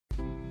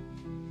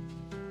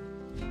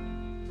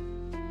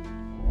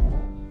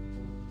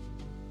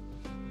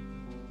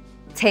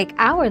Take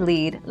our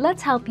lead,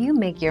 let's help you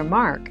make your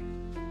mark.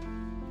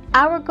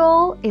 Our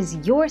goal is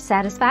your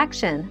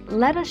satisfaction.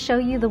 Let us show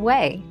you the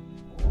way.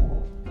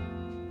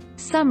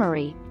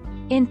 Summary.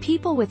 In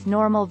people with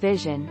normal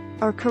vision,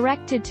 or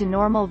corrected to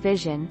normal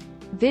vision,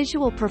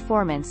 visual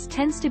performance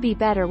tends to be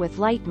better with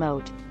light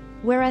mode,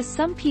 whereas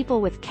some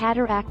people with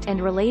cataract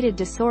and related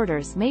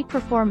disorders may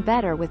perform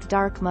better with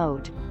dark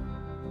mode.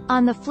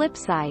 On the flip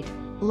side,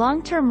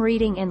 long-term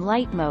reading in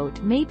light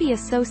mode may be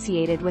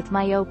associated with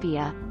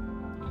myopia.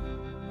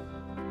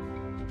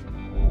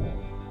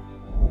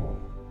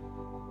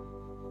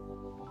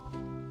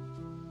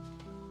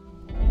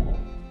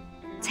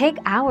 Take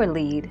our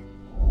lead.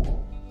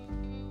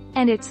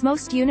 And its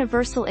most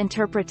universal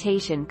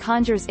interpretation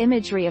conjures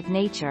imagery of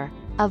nature,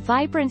 a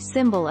vibrant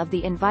symbol of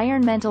the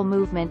environmental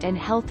movement and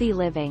healthy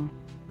living.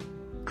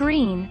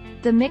 Green,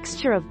 the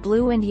mixture of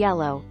blue and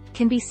yellow,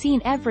 can be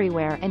seen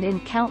everywhere and in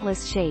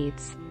countless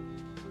shades.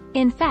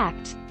 In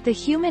fact, the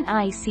human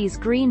eye sees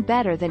green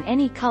better than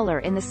any color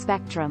in the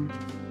spectrum.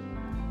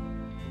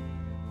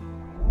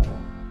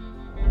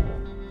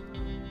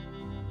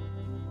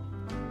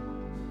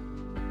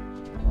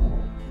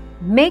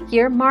 Make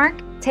your mark,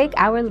 take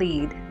our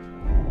lead.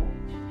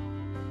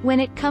 When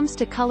it comes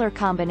to color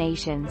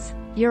combinations,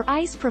 your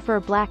eyes prefer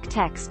black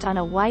text on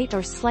a white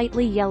or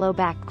slightly yellow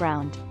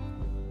background.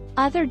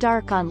 Other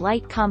dark on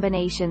light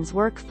combinations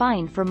work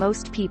fine for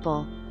most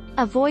people.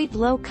 Avoid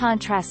low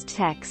contrast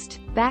text,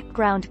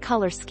 background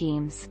color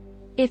schemes.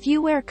 If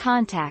you wear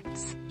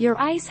contacts, your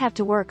eyes have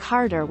to work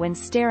harder when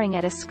staring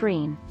at a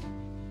screen.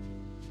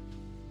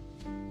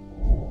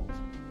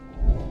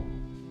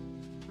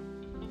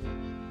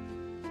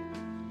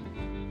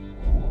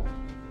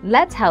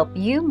 Let's help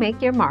you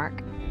make your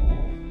mark.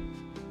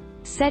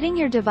 Setting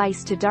your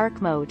device to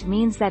dark mode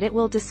means that it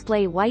will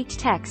display white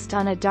text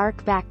on a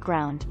dark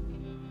background.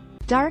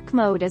 Dark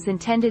mode is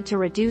intended to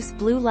reduce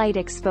blue light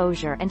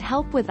exposure and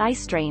help with eye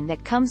strain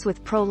that comes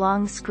with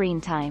prolonged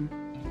screen time.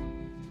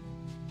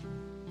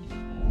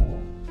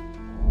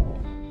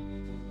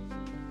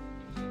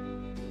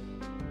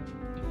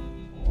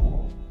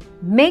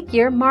 Make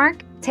your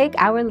mark, take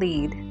our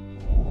lead.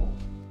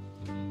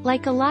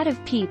 Like a lot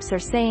of peeps are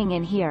saying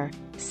in here,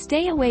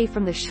 stay away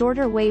from the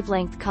shorter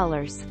wavelength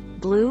colors,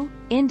 blue,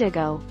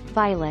 indigo,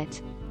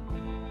 violet.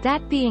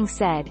 That being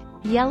said,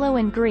 yellow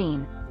and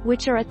green,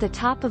 which are at the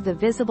top of the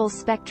visible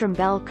spectrum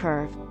bell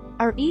curve,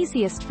 are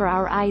easiest for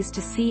our eyes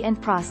to see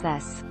and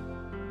process.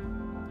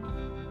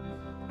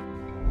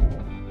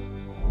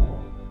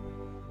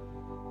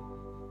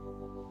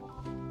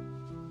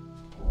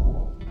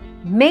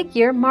 Make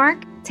your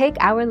mark, take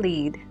our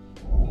lead.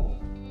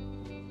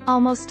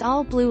 Almost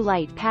all blue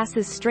light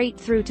passes straight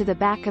through to the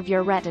back of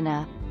your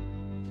retina.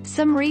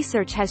 Some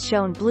research has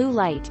shown blue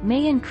light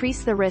may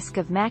increase the risk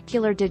of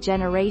macular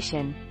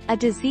degeneration, a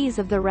disease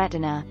of the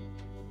retina.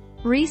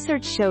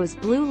 Research shows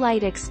blue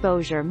light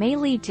exposure may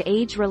lead to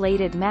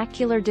age-related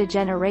macular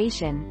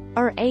degeneration,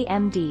 or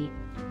AMD.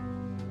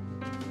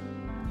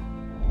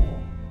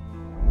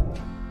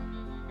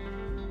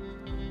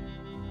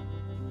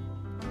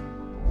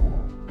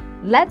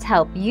 Let's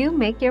help you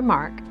make your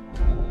mark.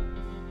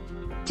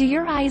 Do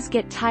your eyes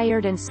get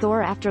tired and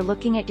sore after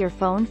looking at your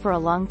phone for a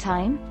long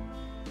time?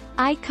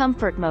 Eye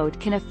comfort mode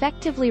can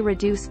effectively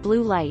reduce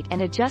blue light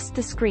and adjust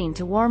the screen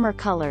to warmer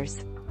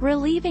colors,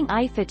 relieving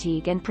eye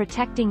fatigue and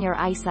protecting your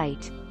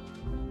eyesight.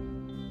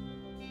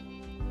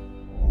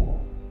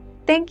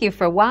 Thank you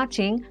for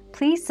watching.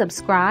 Please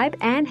subscribe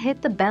and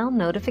hit the bell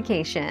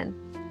notification.